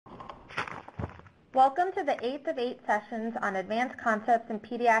Welcome to the 8th of 8 sessions on Advanced Concepts in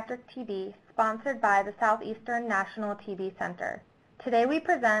Pediatric TB, sponsored by the Southeastern National TB Center. Today we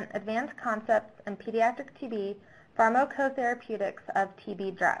present Advanced Concepts in Pediatric TB, Pharmacotherapeutics of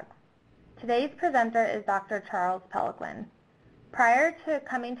TB Drugs. Today's presenter is Dr. Charles Peloquin. Prior to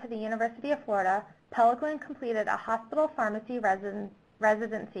coming to the University of Florida, Peloquin completed a hospital pharmacy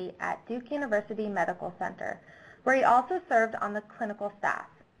residency at Duke University Medical Center, where he also served on the clinical staff.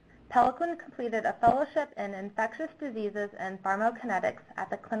 Peloquin completed a fellowship in infectious diseases and pharmacokinetics at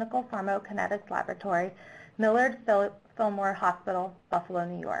the Clinical Pharmacokinetics Laboratory, Millard Fillmore Hospital, Buffalo,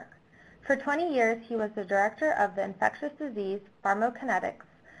 New York. For 20 years, he was the director of the Infectious Disease Pharmacokinetics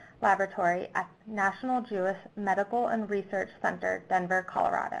Laboratory at National Jewish Medical and Research Center, Denver,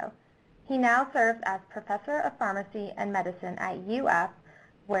 Colorado. He now serves as professor of pharmacy and medicine at UF,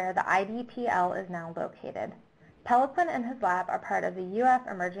 where the IDPL is now located. Peloquin and his lab are part of the UF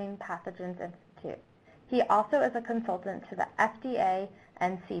Emerging Pathogens Institute. He also is a consultant to the FDA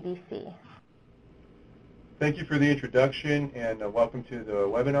and CDC. Thank you for the introduction and welcome to the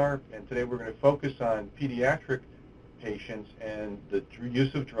webinar. And today we're going to focus on pediatric patients and the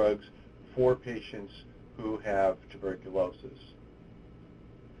use of drugs for patients who have tuberculosis.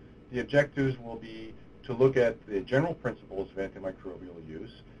 The objectives will be to look at the general principles of antimicrobial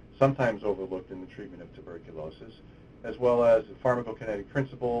use, sometimes overlooked in the treatment of tuberculosis, as well as the pharmacokinetic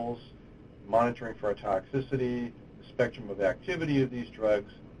principles, monitoring for toxicity, the spectrum of activity of these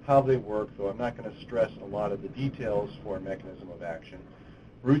drugs, how they work, though I'm not going to stress a lot of the details for mechanism of action,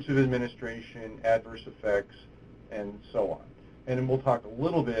 routes of administration, adverse effects, and so on. And then we'll talk a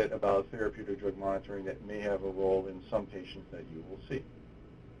little bit about therapeutic drug monitoring that may have a role in some patients that you will see.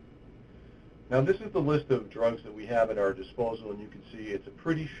 Now, this is the list of drugs that we have at our disposal, and you can see it's a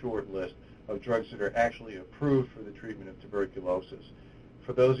pretty short list of drugs that are actually approved for the treatment of tuberculosis.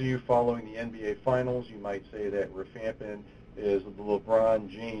 For those of you following the NBA Finals, you might say that rifampin is the LeBron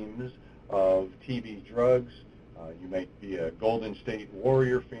James of TB drugs. You might be a Golden State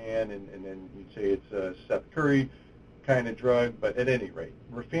Warrior fan, and then you'd say it's a Steph Curry kind of drug, but at any rate,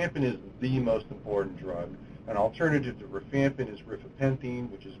 rifampin is the most important drug. An alternative to rifampin is rifapentine,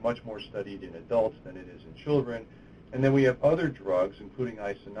 which is much more studied in adults than it is in children. And then we have other drugs, including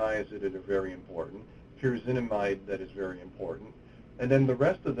isoniazid, that are very important, pyrazinamide that is very important. And then the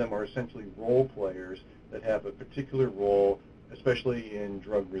rest of them are essentially role players that have a particular role, especially in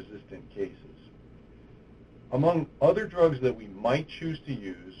drug-resistant cases. Among other drugs that we might choose to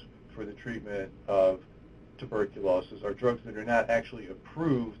use for the treatment of tuberculosis are drugs that are not actually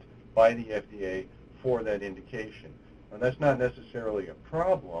approved by the FDA for that indication. Now, that's not necessarily a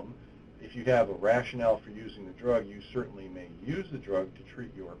problem. If you have a rationale for using the drug, you certainly may use the drug to treat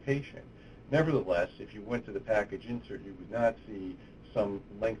your patient. Nevertheless, if you went to the package insert, you would not see some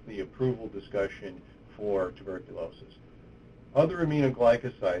lengthy approval discussion for tuberculosis. Other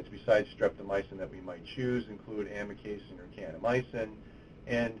aminoglycosides besides streptomycin that we might choose include amikacin or kanamycin,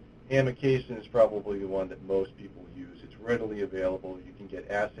 and amikacin is probably the one that most people use. It's readily available. You can get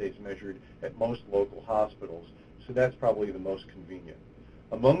assays measured at most local hospitals, so that's probably the most convenient.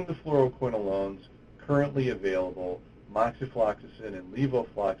 Among the fluoroquinolones currently available, moxifloxacin and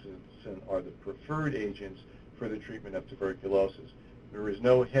levofloxacin are the preferred agents for the treatment of tuberculosis. There is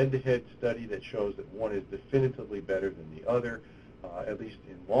no head-to-head study that shows that one is definitively better than the other, at least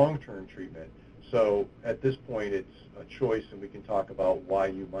in long-term treatment. So at this point, it's a choice, and we can talk about why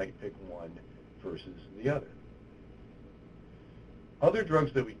you might pick one versus the other. Other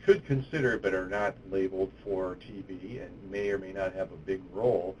drugs that we could consider but are not labeled for TB and may or may not have a big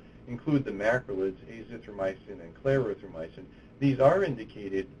role include the macrolides, azithromycin and clarithromycin. These are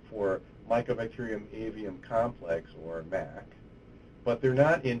indicated for Mycobacterium avium complex, or MAC, but they're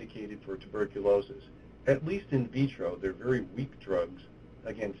not indicated for tuberculosis. At least in vitro, they're very weak drugs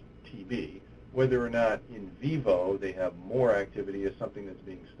against TB. Whether or not in vivo they have more activity is something that's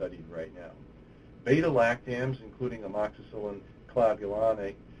being studied right now. Beta-lactams, including amoxicillin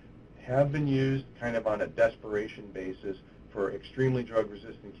clavulanate, have been used kind of on a desperation basis for extremely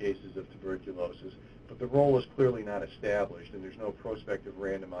drug-resistant cases of tuberculosis, but the role is clearly not established, and there's no prospective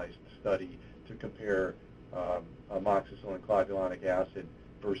randomized study to compare amoxicillin clavulanic acid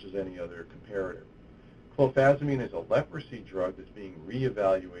versus any other comparator. Clofazimine is a leprosy drug that's being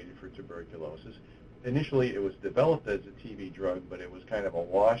reevaluated for tuberculosis. Initially, it was developed as a TB drug, but it was kind of a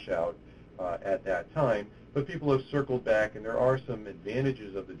washout at that time. But people have circled back, and there are some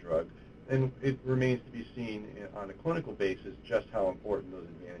advantages of the drug, and it remains to be seen on a clinical basis just how important those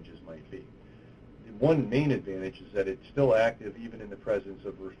advantages might be. One main advantage is that it's still active even in the presence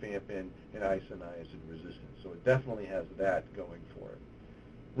of rifampin and isoniazid resistance, so it definitely has that going for it.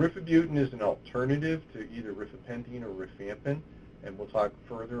 Rifabutin is an alternative to either rifapentine or rifampin, and we'll talk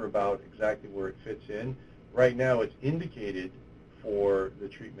further about exactly where it fits in. Right now it's indicated for the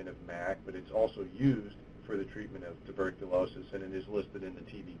treatment of MAC, but it's also used for the treatment of tuberculosis, and it is listed in the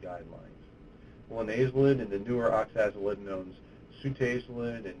TB guidelines. Linezolid and the newer oxazolidinones,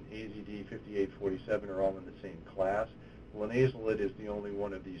 sutazolid and AZD5847, are all in the same class. Linezolid is the only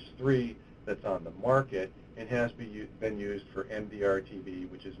one of these three that's on the market and has been used for MDR-TB,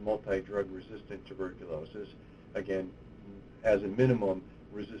 which is multi-drug resistant tuberculosis, again, as a minimum,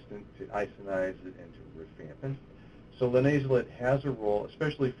 resistant to isoniazid and to rifampin. So linezolid has a role,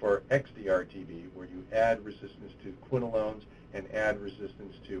 especially for XDR-TB, where you add resistance to quinolones and add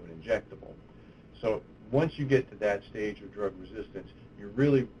resistance to an injectable. So once you get to that stage of drug resistance, you're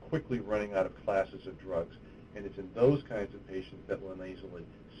really quickly running out of classes of drugs, and it's in those kinds of patients that linezolid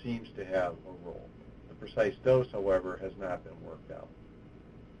seems to have a role. The precise dose, however, has not been worked out.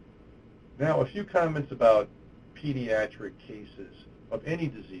 Now, a few comments about pediatric cases of any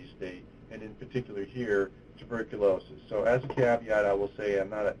disease state, and in particular here, tuberculosis. So as a caveat, I will say I'm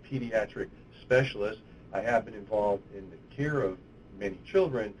not a pediatric specialist. I have been involved in the care of many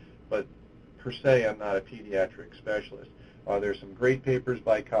children, but per se, I'm not a pediatric specialist. There's some great papers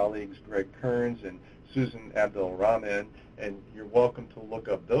by colleagues Greg Kearns and Susan Abdel-Rahman, and you're welcome to look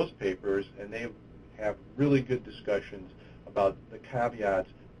up those papers, and they have really good discussions about the caveats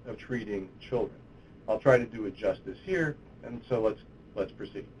of treating children. I'll try to do it justice here, and so let's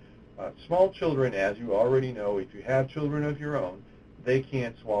proceed. Small children, as you already know, if you have children of your own, they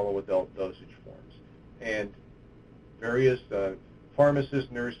can't swallow adult dosage forms. And various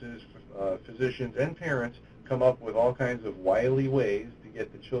pharmacists, nurses, physicians, and parents come up with all kinds of wily ways to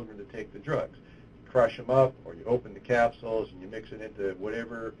get the children to take the drugs. You crush them up, or you open the capsules, and you mix it into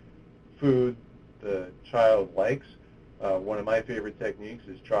whatever food the child likes. One of my favorite techniques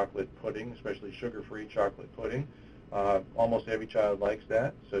is chocolate pudding, especially sugar-free chocolate pudding. Almost every child likes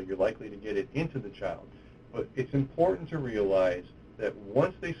that, so you're likely to get it into the child. But it's important to realize that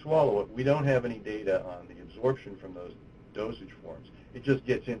once they swallow it, we don't have any data on the absorption from those dosage forms. It just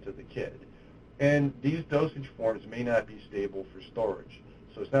gets into the kid. And these dosage forms may not be stable for storage.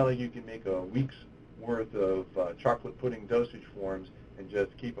 So it's not like you can make a week's worth of chocolate pudding dosage forms and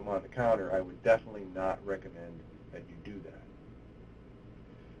just keep them on the counter. I would definitely not recommend that you do that.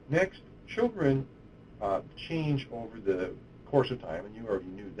 Next, children change over the course of time, and you already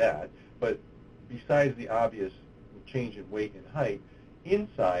knew that, but besides the obvious change in weight and height,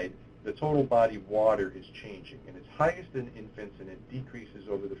 inside the total body water is changing, and it's highest in infants, and it decreases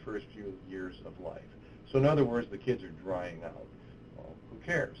over the first few years of life. So in other words, the kids are drying out. Well, who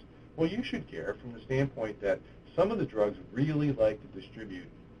cares? Well, you should care from the standpoint that some of the drugs really like to distribute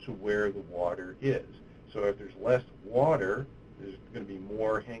to where the water is. So if there's less water, there's going to be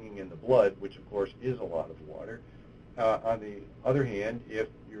more hanging in the blood, which of course is a lot of water. On the other hand, if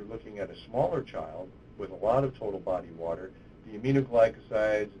you're looking at a smaller child with a lot of total body water, the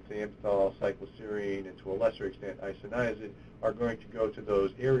aminoglycosides, thiamethol, cycloserine, and to a lesser extent isoniazid are going to go to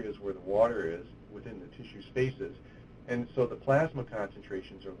those areas where the water is within the tissue spaces, and so the plasma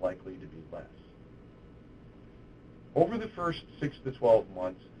concentrations are likely to be less. Over the first 6 to 12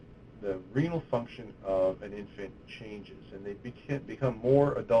 months, the renal function of an infant changes, and they become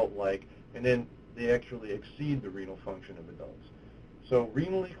more adult-like, and then they actually exceed the renal function of adults. So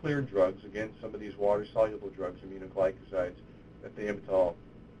renally cleared drugs, again, some of these water-soluble drugs, aminoglycosides, thiamethol,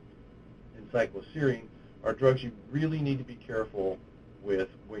 and cycloserine, are drugs you really need to be careful with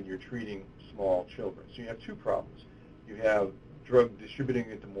when you're treating small children. So you have two problems. You have drug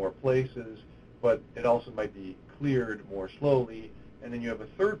distributing into more places, but it also might be cleared more slowly. And then you have a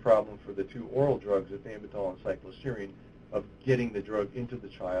third problem for the two oral drugs, thiamethol and cycloserine, of getting the drug into the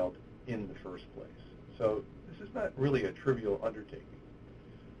child in the first place. So this is not really a trivial undertaking.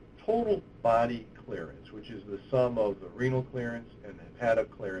 Total body clearance, which is the sum of the renal clearance and the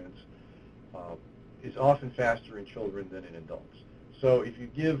hepatic clearance, is often faster in children than in adults. So if you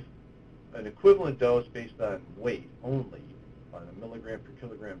give an equivalent dose based on weight only, on a milligram per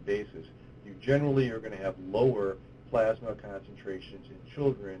kilogram basis, you generally are going to have lower plasma concentrations in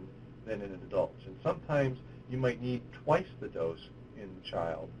children than in adults. And sometimes you might need twice the dose in the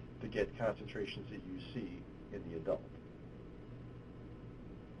child to get concentrations that you see in the adult.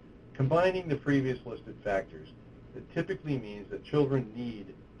 Combining the previous listed factors, it typically means that children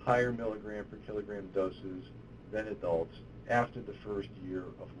need higher milligram per kilogram doses than adults after the first year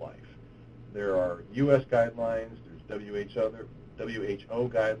of life. There are U.S. guidelines, there's WHO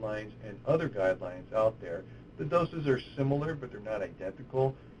guidelines, and other guidelines out there. The doses are similar, but they're not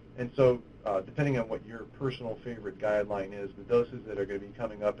identical. And so depending on what your personal favorite guideline is, the doses that are going to be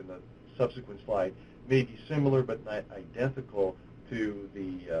coming up in the subsequent slide may be similar but not identical to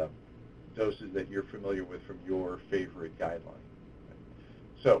the doses that you're familiar with from your favorite guideline.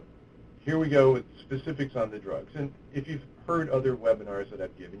 So here we go with specifics on the drugs. And if you've heard other webinars that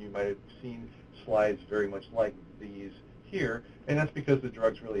I've given, you might have seen slides very much like these here, and that's because the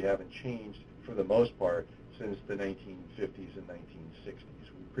drugs really haven't changed for the most part since the 1950s and 1960s.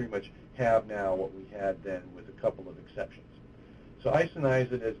 We pretty much have now what we had then with a couple of exceptions. So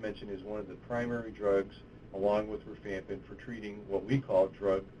isoniazid, as mentioned, is one of the primary drugs, along with rifampin, for treating what we call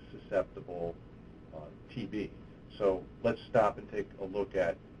drug-susceptible TB. So let's stop and take a look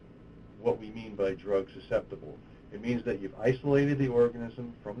at what we mean by drug-susceptible. It means that you've isolated the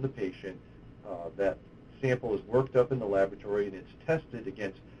organism from the patient, that sample is worked up in the laboratory, and it's tested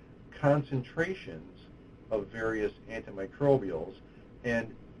against concentrations of various antimicrobials,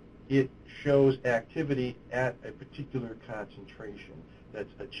 and it shows activity at a particular concentration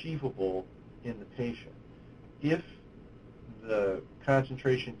that's achievable in the patient. If the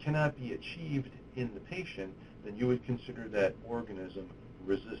concentration cannot be achieved in the patient, then you would consider that organism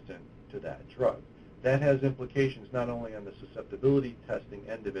resistant to that drug. That has implications not only on the susceptibility testing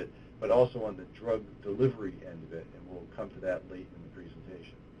end of it, but also on the drug delivery end of it, and we'll come to that late in the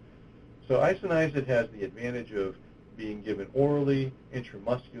presentation. So isoniazid has the advantage of being given orally,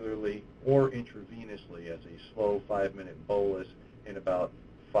 intramuscularly, or intravenously as a slow 5-minute bolus in about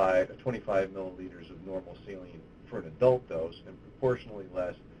 25 milliliters of normal saline for an adult dose, and proportionally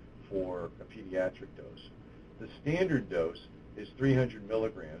less for a pediatric dose. The standard dose is 300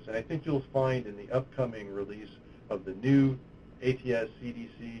 milligrams, and I think you'll find in the upcoming release of the new ATS,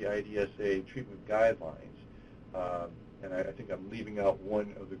 CDC, IDSA treatment guidelines, and I think I'm leaving out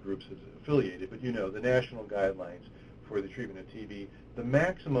one of the groups that's affiliated, but you know, the national guidelines for the treatment of TB, the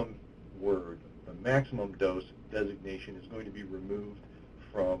maximum dose designation is going to be removed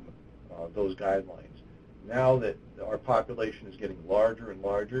from those guidelines. Now that our population is getting larger and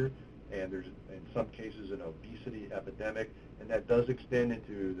larger, and there's in some cases an obesity epidemic, and that does extend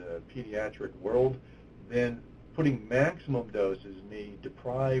into the pediatric world, then putting maximum doses may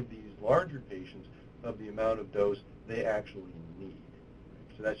deprive these larger patients of the amount of dose they actually need.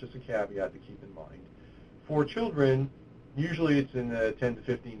 So that's just a caveat to keep in mind. For children, usually it's in the 10 to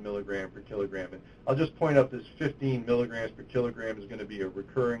 15 milligram per kilogram. And I'll just point out this 15 milligrams per kilogram is going to be a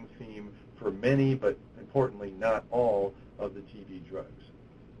recurring theme for many, but importantly not all, of the TB drugs.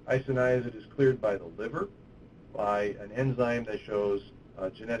 Isoniazid is cleared by the liver by an enzyme that shows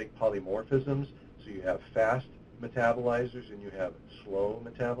genetic polymorphisms. So you have fast metabolizers and you have slow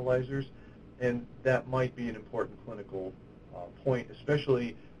metabolizers. And that might be an important clinical point,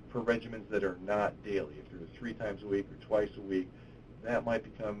 especially for regimens that are not daily. If they're 3 times a week or twice a week, that might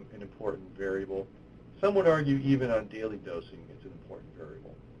become an important variable. Some would argue even on daily dosing it's an important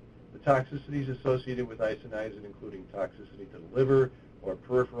variable. The toxicities associated with isoniazid, including toxicity to the liver or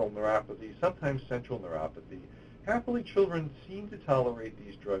peripheral neuropathy, sometimes central neuropathy. Happily, children seem to tolerate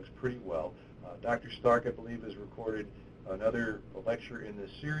these drugs pretty well. Dr. Stark, I believe, has recorded another lecture in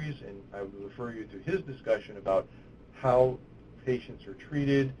this series, and I would refer you to his discussion about how patients are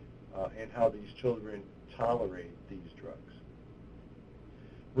treated and how these children tolerate these drugs.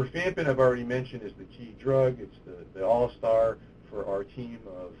 Rifampin, I've already mentioned, is the key drug. It's the all-star for our team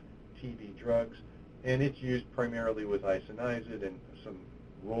of TB drugs, and it's used primarily with isoniazid and some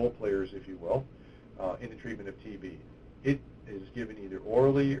role players, if you will, in the treatment of TB. It is given either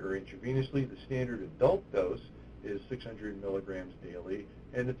orally or intravenously. The standard adult dose is 600 milligrams daily,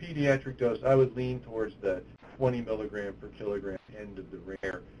 and the pediatric dose, I would lean towards the 20 milligram per kilogram end of the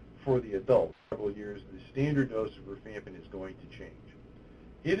range for the adult. Several years, the standard dose of rifampin is going to change.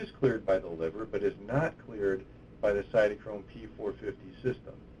 It is cleared by the liver, but is not cleared by the cytochrome P450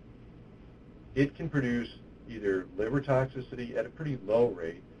 system. It can produce either liver toxicity at a pretty low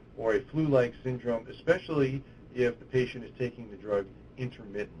rate or a flu-like syndrome, especially if the patient is taking the drug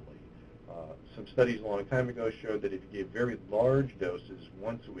intermittently. Some studies a long time ago showed that if you gave very large doses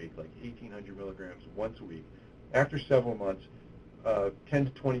once a week, like 1,800 milligrams once a week, after several months, 10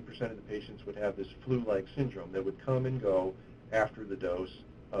 to 20% of the patients would have this flu-like syndrome that would come and go after the dose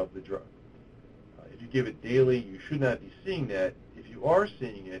of the drug. If you give it daily, you should not be seeing that. If you are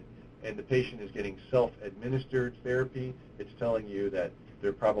seeing it and the patient is getting self-administered therapy, it's telling you that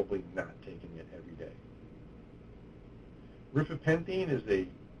they're probably not taking it every day. Rifapentine is a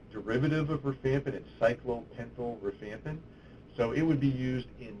derivative of rifampin. It's cyclopentyl rifampin. So it would be used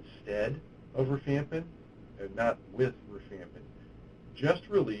instead of rifampin, and not with rifampin. Just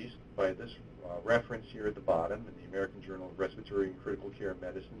released by this reference here at the bottom in the American Journal of Respiratory and Critical Care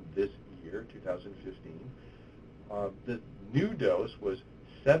Medicine this year, 2015. The new dose was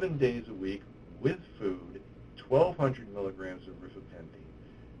 7 days a week with food, 1,200 milligrams of rifapentine.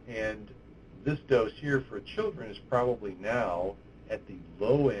 And this dose here for children is probably now at the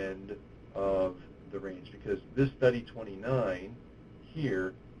low end of the range, because this study 29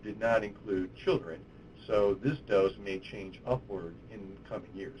 here did not include children. So this dose may change upward in coming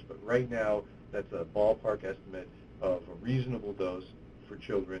years. But right now, that's a ballpark estimate of a reasonable dose for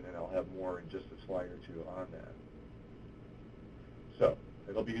children, and I'll have more in just a slide or two on that. So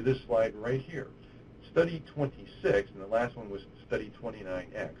it'll be this slide right here. Study 26, and the last one was study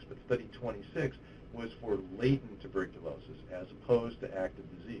 29X, but study 26 was for latent tuberculosis as opposed to active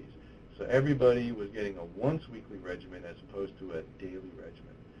disease. So everybody was getting a once-weekly regimen as opposed to a daily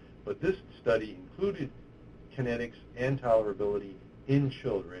regimen. But this study included kinetics and tolerability in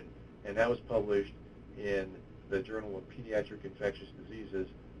children, and that was published in the Journal of Pediatric Infectious Diseases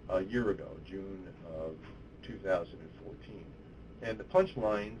a year ago, June of 2014. And the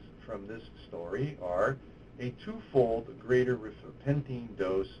punchlines from this story are a twofold greater rifapentine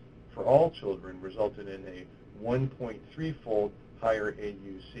dose for all children resulted in a 1.3-fold higher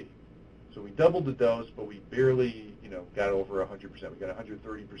AUC. So we doubled the dose, but we barely, got over 100%. We got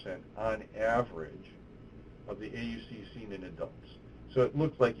 130% on average of the AUC seen in adults. So it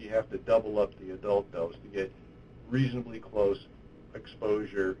looks like you have to double up the adult dose to get reasonably close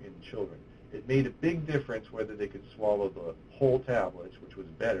exposure in children. It made a big difference whether they could swallow the whole tablets, which was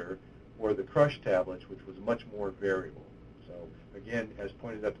better, or the crushed tablets, which was much more variable. So again, as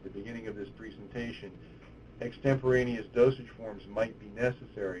pointed out at the beginning of this presentation, extemporaneous dosage forms might be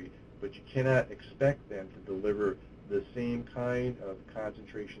necessary, but you cannot expect them to deliver the same kind of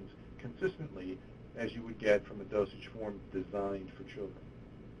concentrations consistently as you would get from a dosage form designed for children.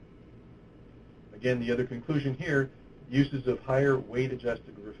 Again, the other conclusion here, uses of higher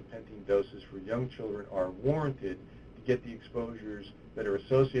weight-adjusted rifapentine doses for young children are warranted to get the exposures that are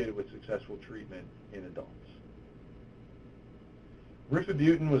associated with successful treatment in adults.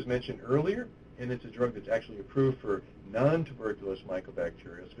 Rifabutin was mentioned earlier, and it's a drug that's actually approved for non-tuberculous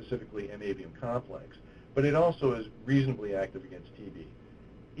mycobacteria, specifically M. complex, but it also is reasonably active against TB.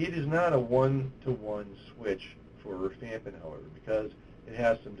 It is not a one-to-one switch for rifampin, however, because it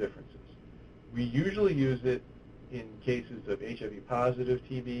has some differences. We usually use it in cases of HIV-positive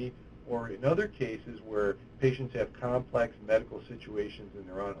TB, or in other cases where patients have complex medical situations and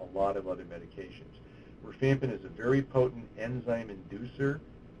they're on a lot of other medications. Rifampin is a very potent enzyme inducer,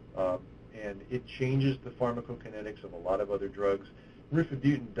 and it changes the pharmacokinetics of a lot of other drugs.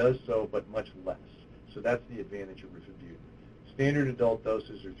 Rifabutin does so, but much less. So that's the advantage of rifabutin. Standard adult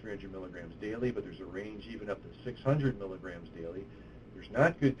doses are 300 milligrams daily, but there's a range even up to 600 milligrams daily. There's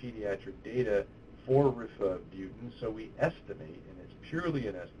not good pediatric data for rifabutin, so we estimate, and it's purely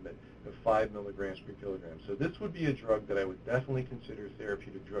an estimate, of 5 milligrams per kilogram. So this would be a drug that I would definitely consider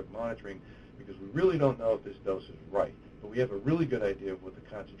therapeutic drug monitoring, because we really don't know if this dose is right, but we have a really good idea of what the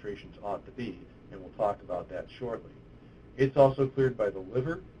concentrations ought to be, and we'll talk about that shortly. It's also cleared by the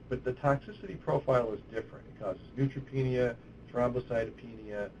liver, but the toxicity profile is different. It causes neutropenia,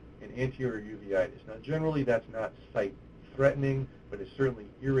 thrombocytopenia, and anterior uveitis. Now, generally, that's not sight-threatening, but it's certainly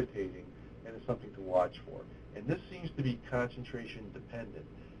irritating, and it's something to watch for. And this seems to be concentration-dependent.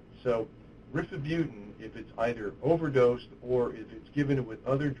 So rifabutin, if it's either overdosed or if it's given with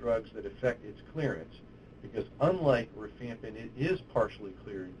other drugs that affect its clearance, because unlike rifampin, it is partially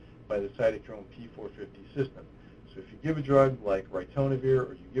cleared by the cytochrome P450 system. So if you give a drug like ritonavir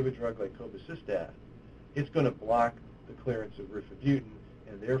or you give a drug like cobicistat, it's going to block the clearance of rifabutin,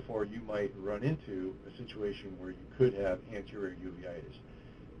 and therefore you might run into a situation where you could have anterior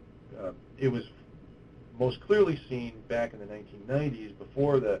uveitis. It was most clearly seen back in the 1990s,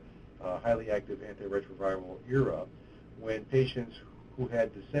 before the highly active antiretroviral era, when patients who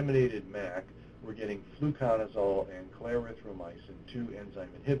had disseminated MAC were getting fluconazole and clarithromycin, 2 enzyme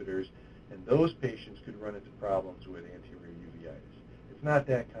inhibitors, and those patients could run into problems with anterior uveitis. It's not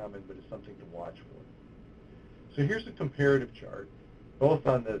that common, but it's something to watch for. So here's a comparative chart, both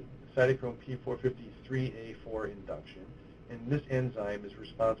on the cytochrome P450 3A4 induction, and this enzyme is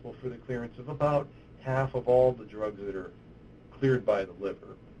responsible for the clearance of about half of all the drugs that are cleared by the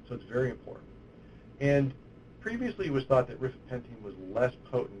liver, so it's very important. And previously it was thought that rifapentine was less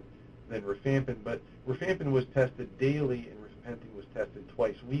potent than rifampin, but rifampin was tested daily and rifapentine was tested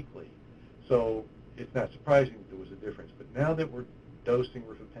twice weekly. So it's not surprising that there was a difference. But now that we're dosing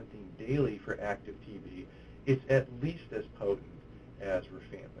rifapentine daily for active TB, it's at least as potent as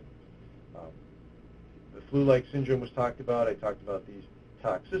rifampin. The flu-like syndrome was talked about. I talked about these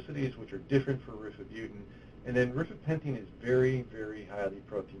toxicities, which are different for rifabutin. And then rifapentine is very, very highly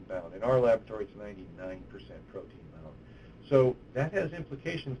protein bound. In our laboratory, it's 99% protein bound. So that has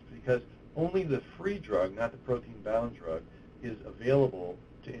implications because only the free drug, not the protein bound drug, is available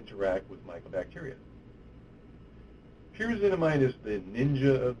to interact with mycobacteria. Pyrazinamide is the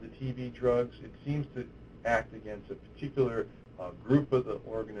ninja of the TB drugs. It seems to act against a particular group of the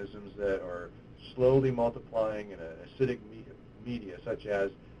organisms that are slowly multiplying in an acidic media, such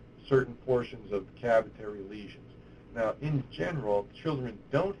as certain portions of cavitary lesions. Now, in general, children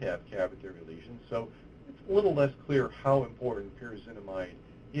don't have cavitary lesions, so it's a little less clear how important pyrazinamide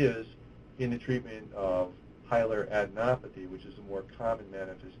is in the treatment of hilar adenopathy, which is a more common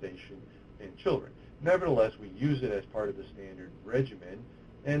manifestation in children. Nevertheless, we use it as part of the standard regimen,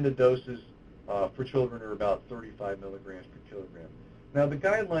 and the doses for children are about 35 milligrams per kilogram. Now, the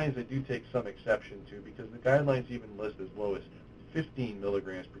guidelines I do take some exception to because the guidelines even list as low as 15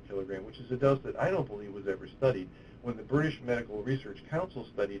 milligrams per kilogram, which is a dose that I don't believe was ever studied. When the British Medical Research Council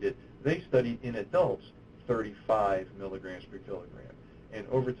studied it, they studied in adults 35 milligrams per kilogram. And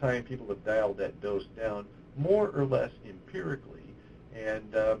over time, people have dialed that dose down more or less empirically.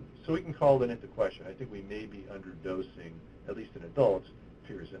 And so we can call that into question. I think we may be underdosing, at least in adults,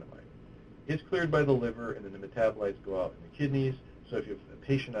 pyrazinamide. It's cleared by the liver, and then the metabolites go out in the kidneys. So if you have a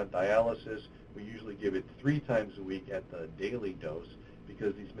patient on dialysis, we usually give it 3 times a week at the daily dose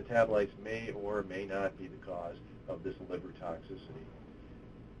because these metabolites may or may not be the cause of this liver toxicity.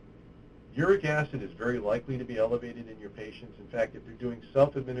 Uric acid is very likely to be elevated in your patients. In fact, if they're doing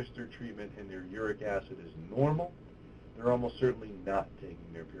self-administered treatment and their uric acid is normal, they're almost certainly not taking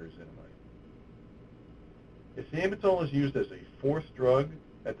their pyrazinamide. Ethambutol is used as a 4th drug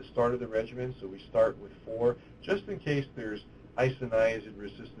at the start of the regimen, so we start with 4, just in case there's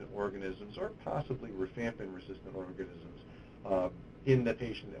isoniazid-resistant organisms or possibly rifampin-resistant organisms in the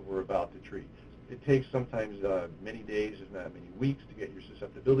patient that we're about to treat. It takes sometimes many days, if not many weeks, to get your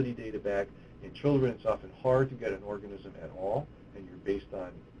susceptibility data back. In children, it's often hard to get an organism at all, and you're based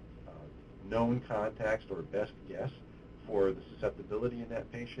on known context or best guess for the susceptibility in that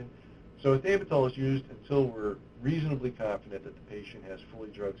patient. So ethambutol is used until we're reasonably confident that the patient has fully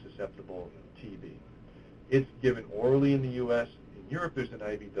drug-susceptible TB. It's given orally in the U.S. In Europe, there's an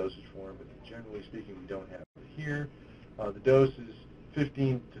IV dosage form, but generally speaking, we don't have it here. The dose is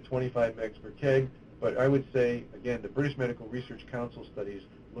 15 to 25 mg per kg, but I would say, again, the British Medical Research Council studies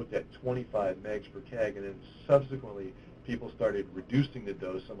looked at 25 mg per kg, and then subsequently people started reducing the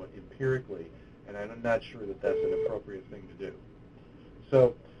dose somewhat empirically, and I'm not sure that that's an appropriate thing to do.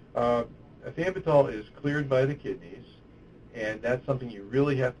 So ethambutol is cleared by the kidneys, and that's something you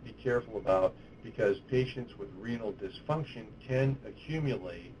really have to be careful about because patients with renal dysfunction can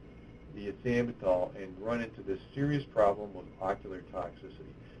accumulate the ethambutol and run into this serious problem with ocular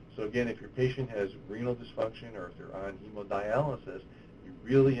toxicity. So again, if your patient has renal dysfunction or if they're on hemodialysis, you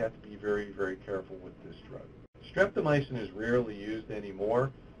really have to be very, very careful with this drug. Streptomycin is rarely used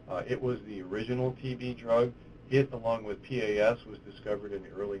anymore. It was the original TB drug. It, along with PAS, was discovered in the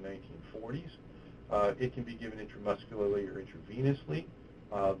early 1940s. It can be given intramuscularly or intravenously.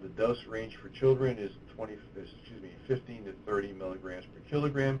 The dose range for children is 15 to 30 milligrams per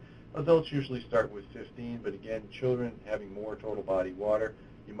kilogram. Adults usually start with 15, but again, children having more total body water,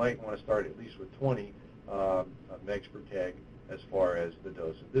 you might want to start at least with 20 mg per kg as far as the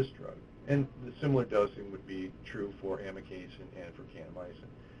dose of this drug. And the similar dosing would be true for amikacin and for kanamycin.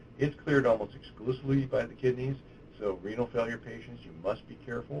 It's cleared almost exclusively by the kidneys, so renal failure patients, you must be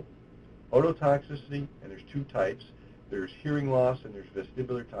careful. Ototoxicity, and there's 2 types. There's hearing loss and there's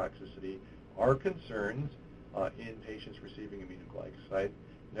vestibular toxicity, are concerns in patients receiving aminoglycoside.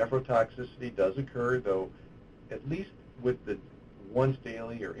 Nephrotoxicity does occur, though at least with the once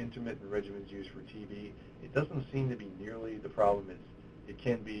daily or intermittent regimens used for TB, it doesn't seem to be nearly the problem it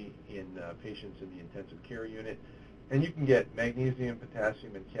can be in patients in the intensive care unit. And you can get magnesium,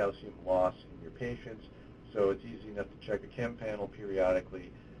 potassium, and calcium loss in your patients, so it's easy enough to check a chem panel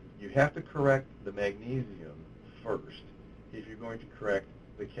periodically. You have to correct the magnesium first if you're going to correct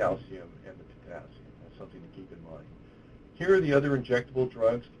the calcium and the potassium. That's something to keep in mind. Here are the other injectable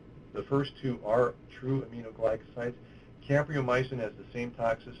drugs. The first 2 are true aminoglycosides. Capreomycin has the same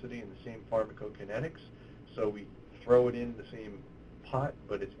toxicity and the same pharmacokinetics, so we throw it in the same pot,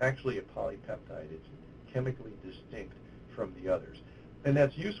 but it's actually a polypeptide. It's chemically distinct from the others. And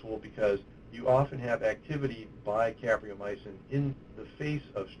that's useful because you often have activity by capreomycin in the face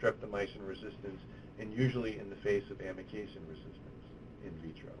of streptomycin resistance and usually in the face of amikacin resistance in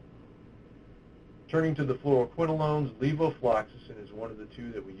vitro. Turning to the fluoroquinolones, levofloxacin is one of the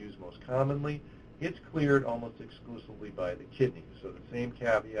 2 that we use most commonly. it's cleared almost exclusively by the kidneys. So the same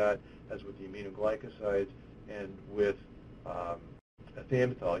caveat as with the aminoglycosides and with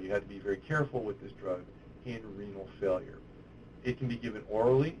ethambutol, you have to be very careful with this drug in renal failure. It can be given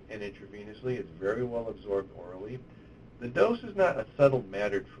orally and intravenously. It's very well absorbed orally. The dose is not a settled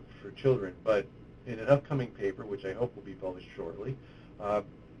matter for children, but in an upcoming paper, which I hope will be published shortly,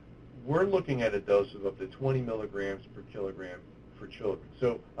 we're looking at a dose of up to 20 milligrams per kilogram for children.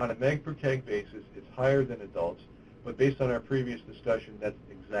 So on a meg per kg basis, it's higher than adults, but based on our previous discussion, that's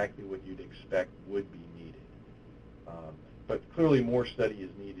exactly what you'd expect would be needed. But clearly more study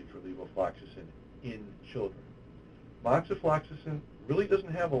is needed for levofloxacin in children. Moxifloxacin really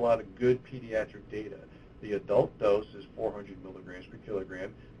doesn't have a lot of good pediatric data. The adult dose is 400 milligrams per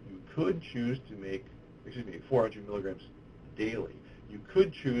kilogram. You could choose to make, 400 milligrams daily. You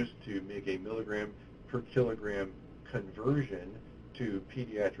could choose to make a milligram per kilogram conversion to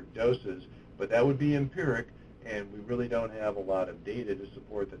pediatric doses, but that would be empiric, and we really don't have a lot of data to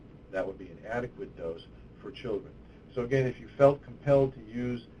support that that would be an adequate dose for children. So again, if you felt compelled to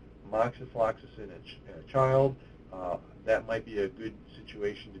use moxifloxacin in a child, that might be a good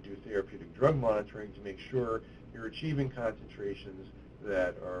situation to do therapeutic drug monitoring to make sure you're achieving concentrations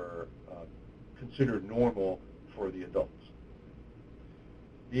that are considered normal for the adults.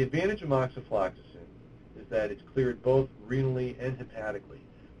 The advantage of moxifloxacin is that it's cleared both renally and hepatically.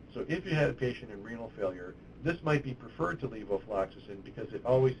 So if you had a patient in renal failure, this might be preferred to levofloxacin because it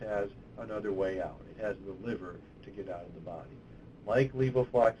always has another way out. It has the liver to get out of the body. Like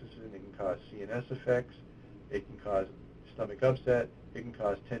levofloxacin, it can cause CNS effects, it can cause stomach upset, it can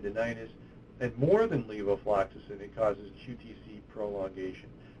cause tendinitis, and more than levofloxacin, it causes QTc prolongation.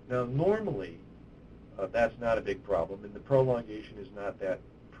 Now normally, that's not a big problem, and the prolongation is not that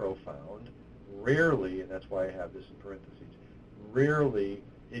profound. Rarely, and that's why I have this in parentheses, rarely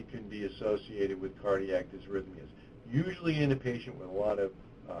it can be associated with cardiac dysrhythmias. Usually in a patient with a lot of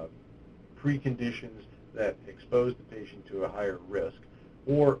preconditions that expose the patient to a higher risk,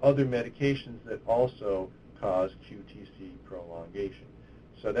 or other medications that also cause QTc prolongation.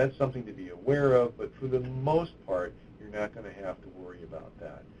 So that's something to be aware of, but for the most part, you're not going to have to worry about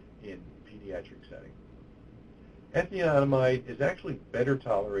that in pediatric setting. Ethionamide is actually better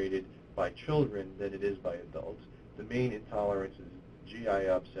tolerated by children than it is by adults. The main intolerance is GI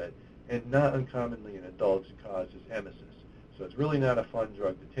upset, and not uncommonly in adults it causes emesis. So it's really not a fun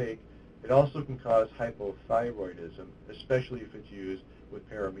drug to take. It also can cause hypothyroidism, especially if it's used with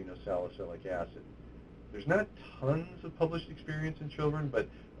paraaminosalicylic acid. There's not tons of published experience in children, but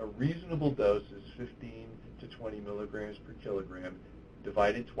a reasonable dose is 15 to 20 milligrams per kilogram,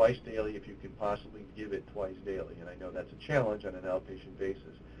 divided twice daily if you can possibly give it twice daily. And I know that's a challenge on an outpatient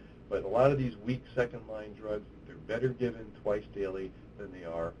basis. But a lot of these weak second-line drugs, they're better given twice daily than they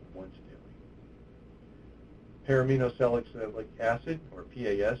are once daily. Paraaminosalicylic acid, or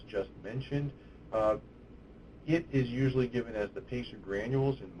PAS, just mentioned, it is usually given as the pacer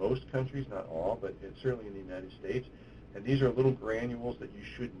granules in most countries, not all, but it's certainly in the United States. And these are little granules that you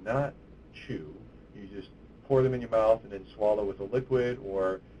should not chew. You just pour them in your mouth and then swallow with a liquid,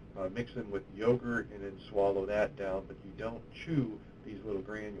 or mix them with yogurt and then swallow that down, but you don't chew these little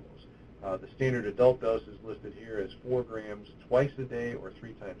granules. The standard adult dose is listed here as 4 grams twice a day or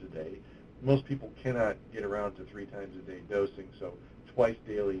 3 times a day. Most people cannot get around to 3 times a day dosing, so twice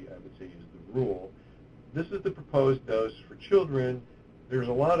daily, I would say, is the rule. This is the proposed dose for children. There's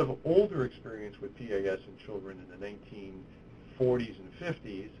a lot of older experience with PAS in children in the 1940s and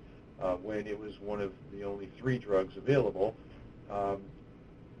 50s when it was one of the only 3 drugs available.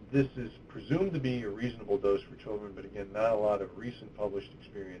 This is presumed to be a reasonable dose for children, but again, not a lot of recent published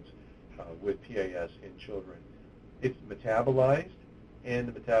experience with PAS in children. It's metabolized, and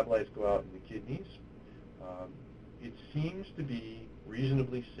the metabolites go out in the kidneys. It seems to be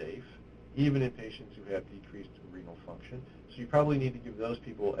reasonably safe, even in patients who have decreased renal function. So you probably need to give those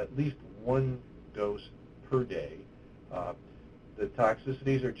people at least 1 dose per day. The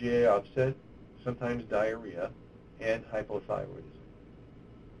toxicities are GI upset, sometimes diarrhea, and hypothyroidism.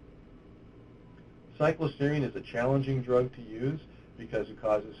 Cycloserine is a challenging drug to use because it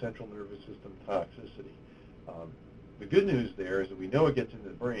causes central nervous system toxicity. The good news there is that we know it gets into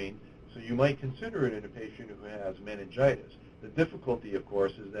the brain, so you might consider it in a patient who has meningitis. The difficulty, of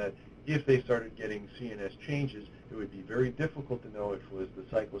course, is that if they started getting CNS changes, it would be very difficult to know if it was the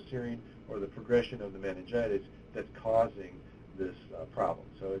cycloserine or the progression of the meningitis that's causing this problem.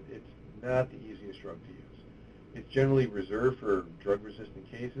 So it's not the easiest drug to use. It's generally reserved for drug-resistant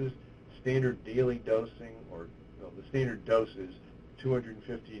cases. Standard daily dosing, or the standard dose is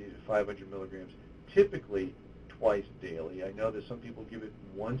 250 to 500 milligrams, typically twice daily. I know that some people give it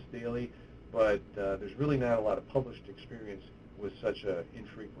once daily. but there's really not a lot of published experience with such an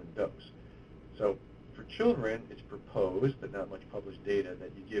infrequent dose. So for children, it's proposed, but not much published data,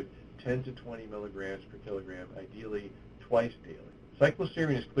 that you give 10 to 20 milligrams per kilogram, ideally twice daily.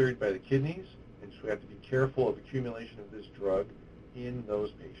 Cycloserine is cleared by the kidneys, and so we have to be careful of accumulation of this drug in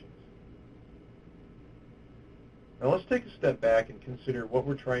those patients. Now let's take a step back and consider what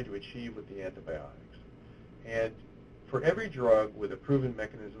we're trying to achieve with the antibiotics. And for every drug with a proven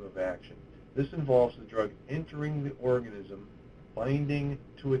mechanism of action, this involves the drug entering the organism, binding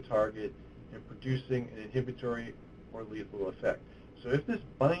to a target, and producing an inhibitory or lethal effect. So if this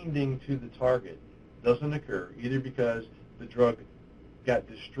binding to the target doesn't occur, either because the drug got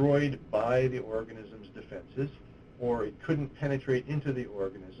destroyed by the organism's defenses, or it couldn't penetrate into the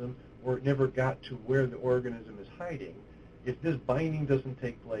organism, or it never got to where the organism is hiding, if this binding doesn't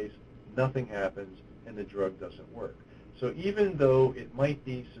take place, nothing happens and the drug doesn't work. So even though it might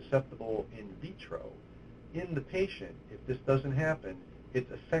be susceptible in vitro, in the patient, if this doesn't happen, it's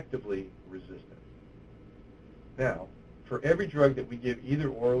effectively resistant. Now, for every drug that we give either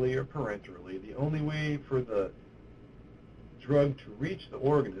orally or parenterally, the only way for the drug to reach the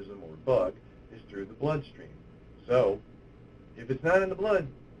organism or bug is through the bloodstream. So if it's not in the blood,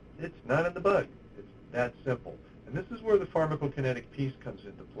 it's not in the bug. It's that simple. And this is where the pharmacokinetic piece comes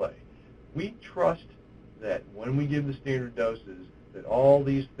into play. We trust that when we give the standard doses, that all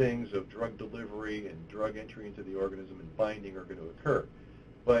these things of drug delivery and drug entry into the organism and binding are going to occur.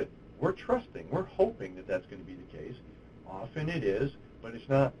 But we're trusting, we're hoping that that's going to be the case. Often it is, but it's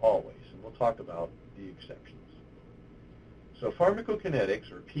not always, and we'll talk about the exceptions. So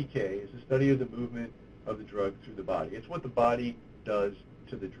pharmacokinetics, or PK, is the study of the movement of the drug through the body. It's what the body does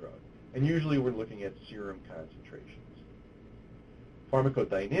to the drug, and usually we're looking at serum concentrations.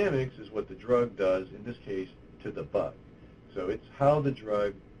 Pharmacodynamics is what the drug does, in this case, to the bug. So it's how the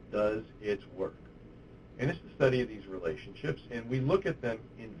drug does its work. And it's the study of these relationships, and we look at them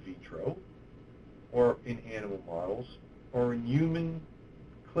in vitro, or in animal models, or in human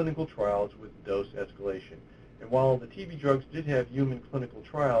clinical trials with dose escalation. And while the TB drugs did have human clinical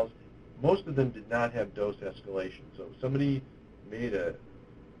trials, most of them did not have dose escalation. So somebody made a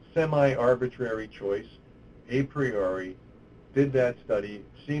semi-arbitrary choice, a priori, did that study,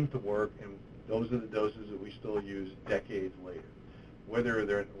 seemed to work, and those are the doses that we still use decades later.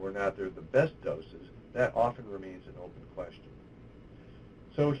 Whether or not they're the best doses, that often remains an open question.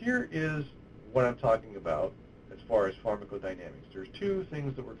 So here is what I'm talking about as far as pharmacodynamics. There's two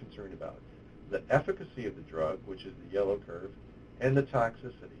things that we're concerned about: the efficacy of the drug, which is the yellow curve, and the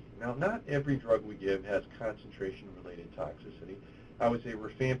toxicity. Now, not every drug we give has concentration-related toxicity. I would say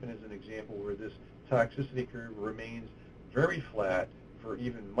rifampin is an example where this toxicity curve remains very flat for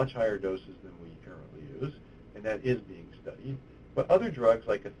even much higher doses than we currently use, and that is being studied. But other drugs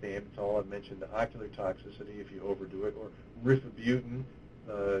like ethambutol, I've mentioned the ocular toxicity if you overdo it, or rifabutin,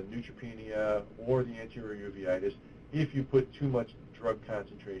 neutropenia, or the anterior uveitis, if you put too much drug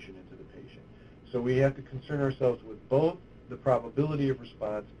concentration into the patient. So we have to concern ourselves with both the probability of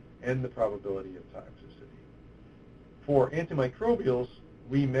response and the probability of toxicity. For antimicrobials,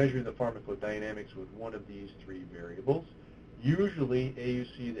 we measure the pharmacodynamics with one of these three variables. Usually,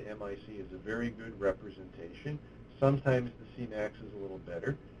 AUC to MIC is a very good representation. Sometimes the Cmax is a little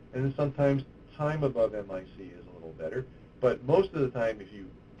better, and then sometimes time above MIC is a little better. But most of the time, if you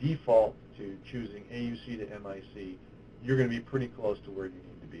default to choosing AUC to MIC, you're going to be pretty close to where you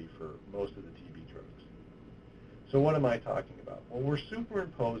need to be for most of the TB drugs. So what am I talking about? Well, we're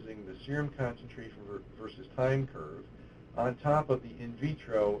superimposing the serum concentration versus time curve on top of the in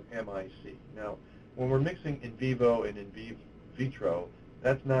vitro MIC. Now, when we're mixing in vivo and in vitro,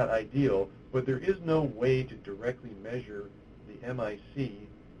 that's not ideal, but there is no way to directly measure the MIC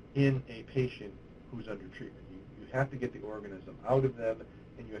in a patient who's under treatment. You have to get the organism out of them,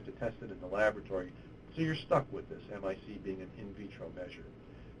 and you have to test it in the laboratory. So you're stuck with this MIC being an in vitro measure.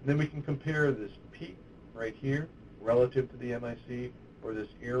 And then we can compare this peak right here relative to the MIC, or this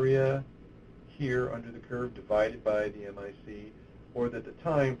area here under the curve divided by the MIC, or that the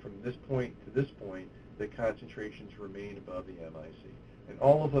time from this point to this point, the concentrations remain above the MIC. And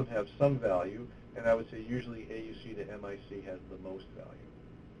all of them have some value, and I would say usually AUC to MIC has the most value.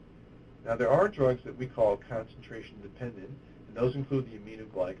 Now, there are drugs that we call concentration dependent, and those include the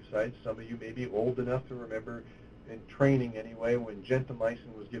aminoglycosides. Some of you may be old enough to remember, in training anyway, when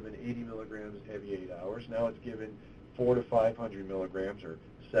gentamicin was given 80 milligrams every 8 hours. Now it's given 400 to 500 milligrams, or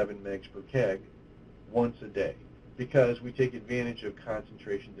 7 megs per keg, once a day, because we take advantage of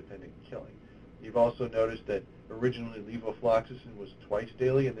concentration-dependent killing. You've also noticed that originally levofloxacin was twice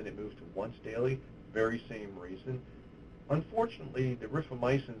daily, and then it moved to once daily. Very same reason. Unfortunately, the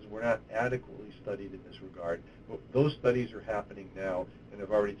rifamycins were not adequately studied in this regard, but those studies are happening now, and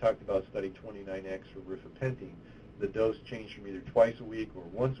I've already talked about study 29X for rifapentine. The dose changed from either twice a week or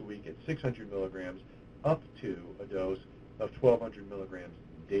once a week at 600 milligrams up to a dose of 1,200 milligrams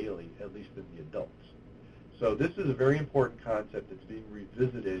daily, at least in the adults. So this is a very important concept that's being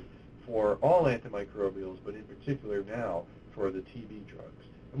revisited for all antimicrobials, but in particular now for the TB drugs.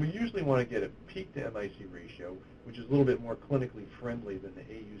 And we usually want to get a peak to MIC ratio, which is a little bit more clinically friendly than the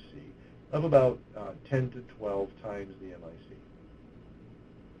AUC, of about 10 to 12 times the MIC.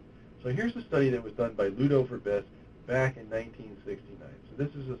 So here's a study that was done by Ludo Verbes back in 1969. So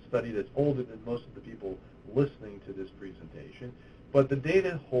this is a study that's older than most of the people listening to this presentation, but the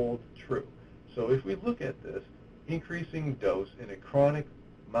data hold true. So if we look at this, increasing dose in a chronic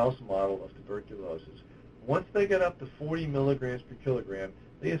mouse model of tuberculosis, once they get up to 40 milligrams per kilogram,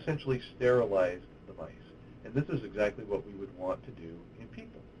 they essentially sterilized the mice. And this is exactly what we would want to do in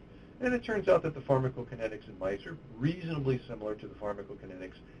people. And it turns out that the pharmacokinetics in mice are reasonably similar to the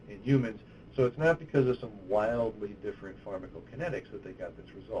pharmacokinetics in humans, so it's not because of some wildly different pharmacokinetics that they got this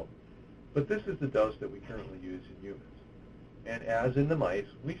result. But this is the dose that we currently use in humans. And as in the mice,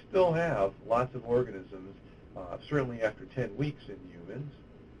 we still have lots of organisms, certainly after 10 weeks in humans.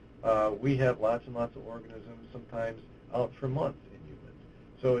 We have lots and lots of organisms sometimes out for months in humans.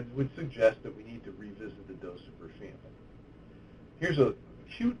 So it would suggest that we need to revisit the dose of rifampin. Here's a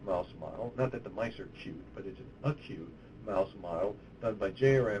acute mouse model, not that the mice are cute, but it's an acute mouse model done by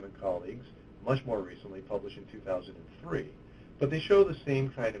JRM and colleagues, much more recently, published in 2003. But they show the same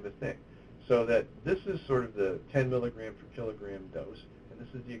kind of a thing. So that this is sort of the 10 milligram per kilogram dose, and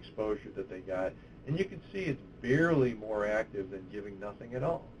this is the exposure that they got. And you can see it's barely more active than giving nothing at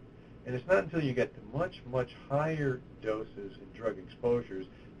all. And it's not until you get to much, much higher doses and drug exposures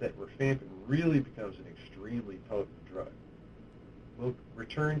that rifampin really becomes an extremely potent drug. We'll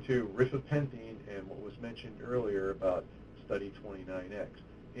return to rifapentine and what was mentioned earlier about study 29X.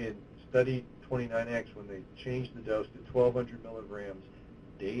 In study 29X, when they changed the dose to 1,200 milligrams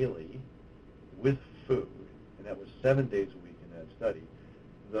daily with food, and that was 7 days a week in that study,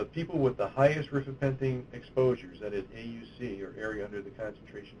 the people with the highest rifapentine exposures, that is AUC, or area under the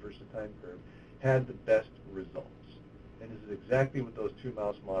concentration versus time curve, had the best results. And this is exactly what those two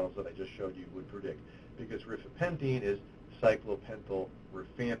mouse models that I just showed you would predict, because rifapentine is cyclopentyl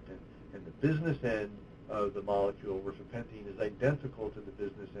rifampin, and the business end of the molecule, rifapentine, is identical to the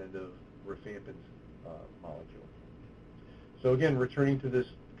business end of rifampin's molecule. So again, returning to this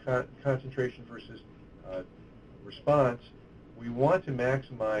concentration versus response, we want to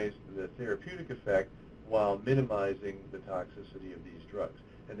maximize the therapeutic effect while minimizing the toxicity of these drugs.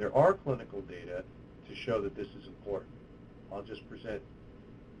 And there are clinical data to show that this is important. I'll just present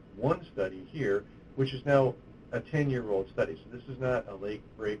one study here, which is now a 10-year-old study. So this is not a late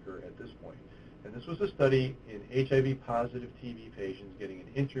breaker at this point. And this was a study in HIV-positive TB patients getting an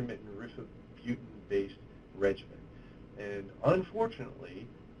intermittent rifabutin-based regimen. And unfortunately,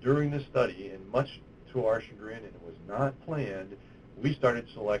 during the study, and much to our chagrin, and it was not planned, we started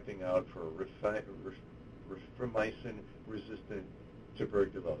selecting out for rifamycin-resistant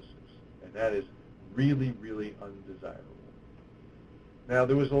tuberculosis. And that is really, really undesirable. Now,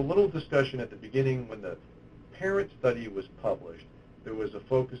 there was a little discussion at the beginning when the parent study was published. There was a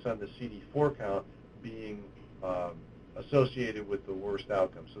focus on the CD4 count being associated with the worst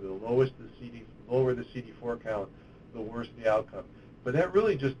outcome. So the lower the CD4 count, the worse the outcome. But that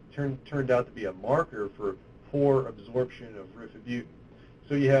really just turned out to be a marker for poor absorption of rifabutin.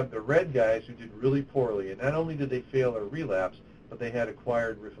 So you have the red guys who did really poorly, and not only did they fail or relapse, but they had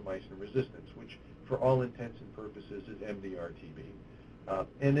acquired rifamycin resistance, which for all intents and purposes is MDR-TB.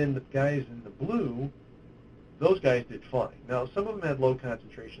 And then the guys in the blue, those guys did fine. Now, some of them had low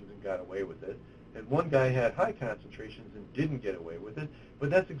concentrations and got away with it, and one guy had high concentrations and didn't get away with it,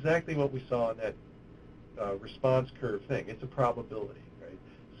 but that's exactly what we saw in that response curve thing. It's a probability, right?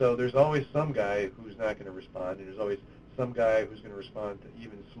 So there's always some guy who's not going to respond, and there's always some guy who's going to respond to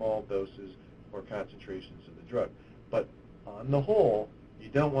even small doses or concentrations of the drug. But on the whole, you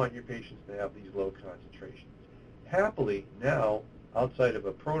don't want your patients to have these low concentrations. Happily, now, outside of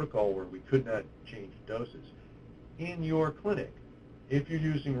a protocol where we could not change doses, in your clinic, if you're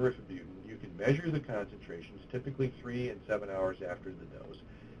using rifabutin, you can measure the concentrations, typically 3 and 7 hours after the dose.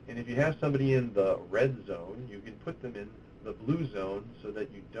 And if you have somebody in the red zone, you can put them in the blue zone so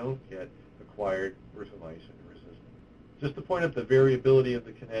that you don't get acquired rifamycin resistance. Just to point out the variability of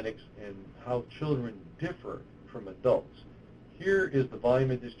the kinetics and how children differ from adults, here is the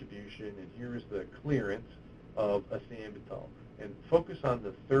volume of distribution, and here is the clearance of ethambutol. And focus on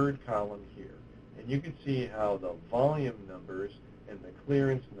the third column here. And you can see how the volume numbers and the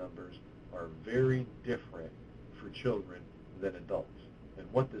clearance numbers are very different for children than adults. And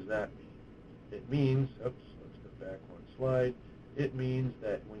what does that mean? It means, let's go back one slide. It means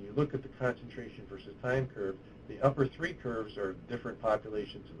that when you look at the concentration versus time curve, the upper three curves are different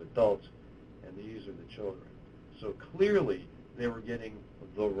populations of adults, and these are the children. So clearly, they were getting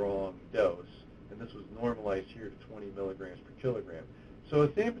the wrong dose, and this was normalized here to 20 milligrams per kilogram. So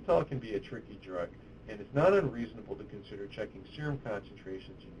ethambutol can be a tricky drug, and it's not unreasonable to consider checking serum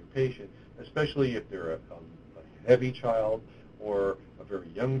concentrations in your patient, especially if they're a heavy child or a very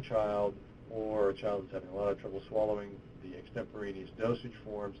young child or a child that's having a lot of trouble swallowing the extemporaneous dosage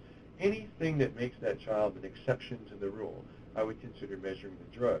forms. Anything that makes that child an exception to the rule, I would consider measuring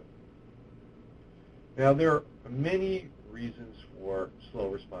the drug. Now, there are many reasons for slow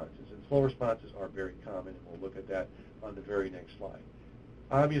responses, and slow responses are very common, and we'll look at that on the very next slide.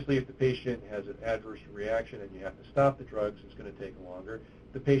 Obviously, if the patient has an adverse reaction and you have to stop the drugs, it's going to take longer.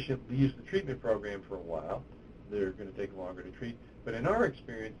 If the patient leaves the treatment program for a while, they're going to take longer to treat. But in our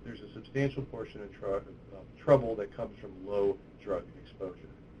experience, there's a substantial portion of trouble that comes from low drug exposure.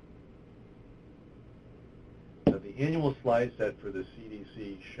 Now, the annual slide set for the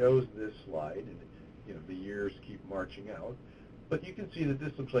CDC shows this slide, and the years keep marching out. But you can see that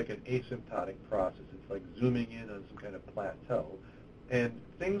this looks like an asymptotic process. It's like zooming in on some kind of plateau. And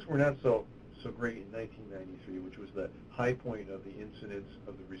things were not so great in 1993, which was the high point of the incidence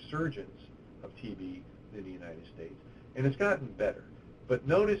of the resurgence of TB in the United States. And it's gotten better. But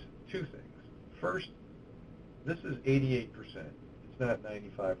notice two things. First, this is 88%. It's not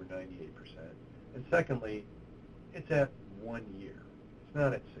 95 or 98%. And secondly, it's at 1 year. It's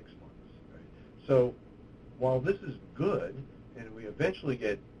not at 6 months. Right? So while this is good, and we eventually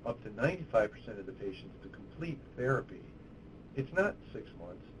get up to 95% of the patients to complete therapy, it's not 6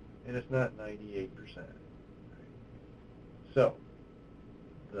 months, and it's not 98%. Right? So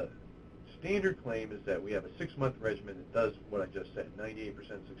the standard claim is that we have a 6-month regimen that does what I just said, 98%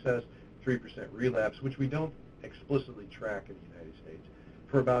 success, 3% relapse, which we don't explicitly track in the United States,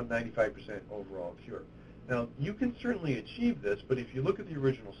 for about 95% overall cure. Now, you can certainly achieve this, but if you look at the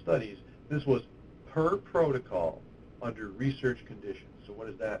original studies, this was per protocol under research conditions. So what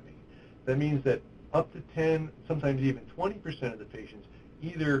does that mean? That means that up to 10, sometimes even 20% of the patients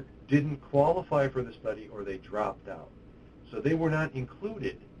either didn't qualify for the study or they dropped out. So they were not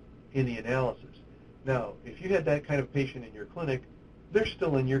included in the analysis. Now, if you had that kind of patient in your clinic, they're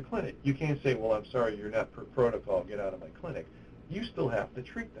still in your clinic. You can't say, well, I'm sorry, you're not per protocol, get out of my clinic. You still have to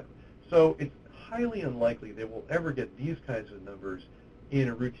treat them. So it's highly unlikely they will ever get these kinds of numbers in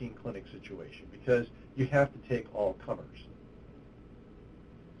a routine clinic situation because you have to take all comers.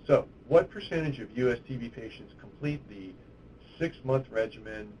 So what percentage of U.S. TB patients complete the 6-month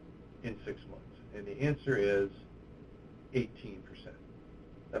regimen in 6 months? And the answer is 18%.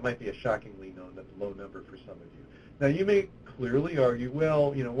 That might be a shockingly low number for some of you. Now, you may clearly argue,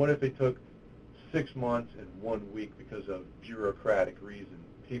 well, what if it took 6 months and 1 week because of bureaucratic reasons,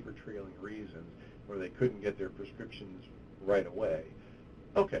 paper trailing reasons, where they couldn't get their prescriptions right away?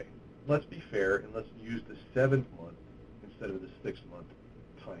 Okay, let's be fair, and let's use the 7th month instead of the 6th month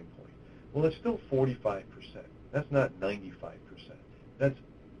time point. Well, it's still 45%. That's not 95%. That's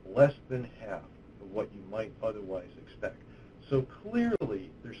less than half of what you might otherwise expect. So clearly,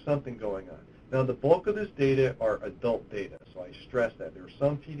 there's something going on. Now, the bulk of this data are adult data, so I stress that. There's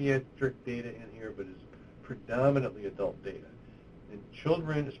some pediatric data in here, but it's predominantly adult data. In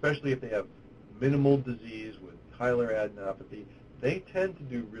children, especially if they have minimal disease with hyaluradenopathy, they tend to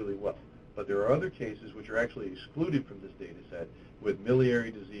do really well. But there are other cases which are actually excluded from this data set, with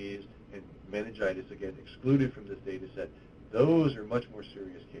miliary disease and meningitis, again, excluded from this data set. Those are much more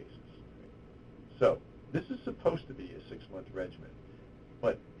serious cases. So this is supposed to be a 6-month regimen,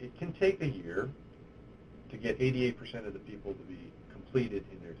 but it can take a year to get 88% of the people to be completed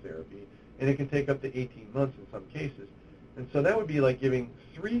in their therapy, and it can take up to 18 months in some cases. And so that would be like giving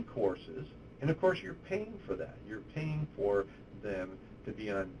 3 courses, and of course you're paying for that. You're paying for them to be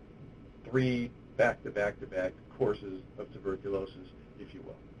on 3 back-to-back-to-back courses of tuberculosis, if you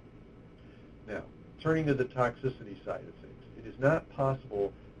will. Now, turning to the toxicity side of things, it is not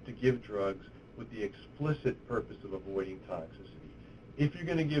possible to give drugs with the explicit purpose of avoiding toxicity. If you're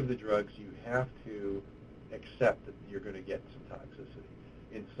going to give the drugs, you have to accept that you're going to get some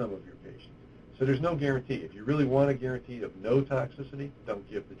toxicity in some of your patients. So there's no guarantee. If you really want a guarantee of no toxicity, don't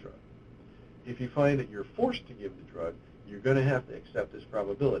give the drug. If you find that you're forced to give the drug, you're going to have to accept this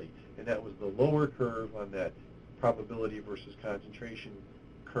probability. And that was the lower curve on that probability versus concentration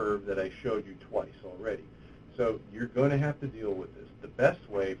curve that I showed you twice already. So you're going to have to deal with this. The best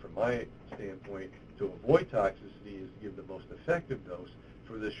way, from my standpoint, to avoid toxicity is to give the most effective dose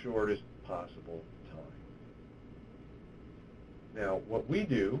for the shortest possible time. Now, what we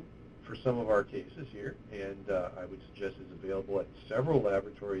do for some of our cases here, and I would suggest is available at several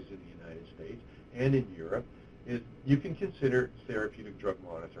laboratories in the United States and in Europe, is you can consider therapeutic drug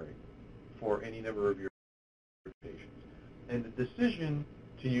monitoring for any number of your patients. And the decision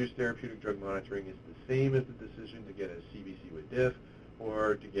to use therapeutic drug monitoring is the same as the decision to get a CBC with DIF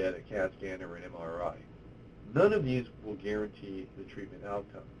or to get a CAT scan or an MRI. None of these will guarantee the treatment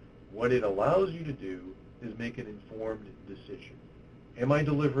outcome. What it allows you to do is make an informed decision. Am I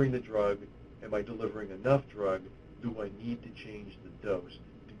delivering the drug? Am I delivering enough drug? Do I need to change the dose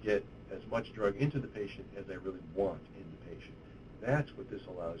to get as much drug into the patient as I really want in the patient? That's what this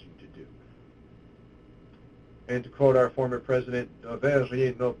allows you to do. And to quote our former president,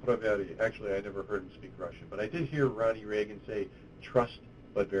 "Doverje no proverje." Actually, I never heard him speak Russian, but I did hear Ronnie Reagan say, "Trust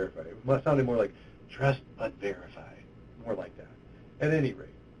but verify." It sounded more like, "Trust but verify," more like that. At any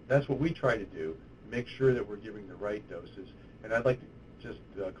rate, that's what we try to do, make sure that we're giving the right doses. And I'd like to just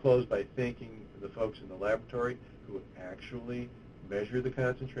close by thanking the folks in the laboratory who actually measure the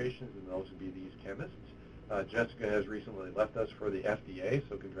concentrations, and those would be these chemists. Jessica has recently left us for the FDA,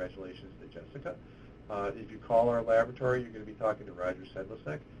 so congratulations to Jessica. If you call our laboratory, you're going to be talking to Roger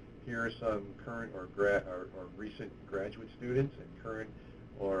Sedlicek. Here are some current or recent graduate students and current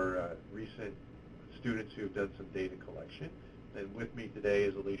or recent students who have done some data collection. And with me today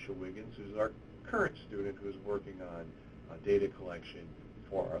is Alicia Wiggins, who's our current student who's working on data collection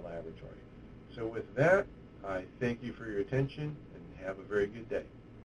for our laboratory. So with that, I thank you for your attention and have a very good day.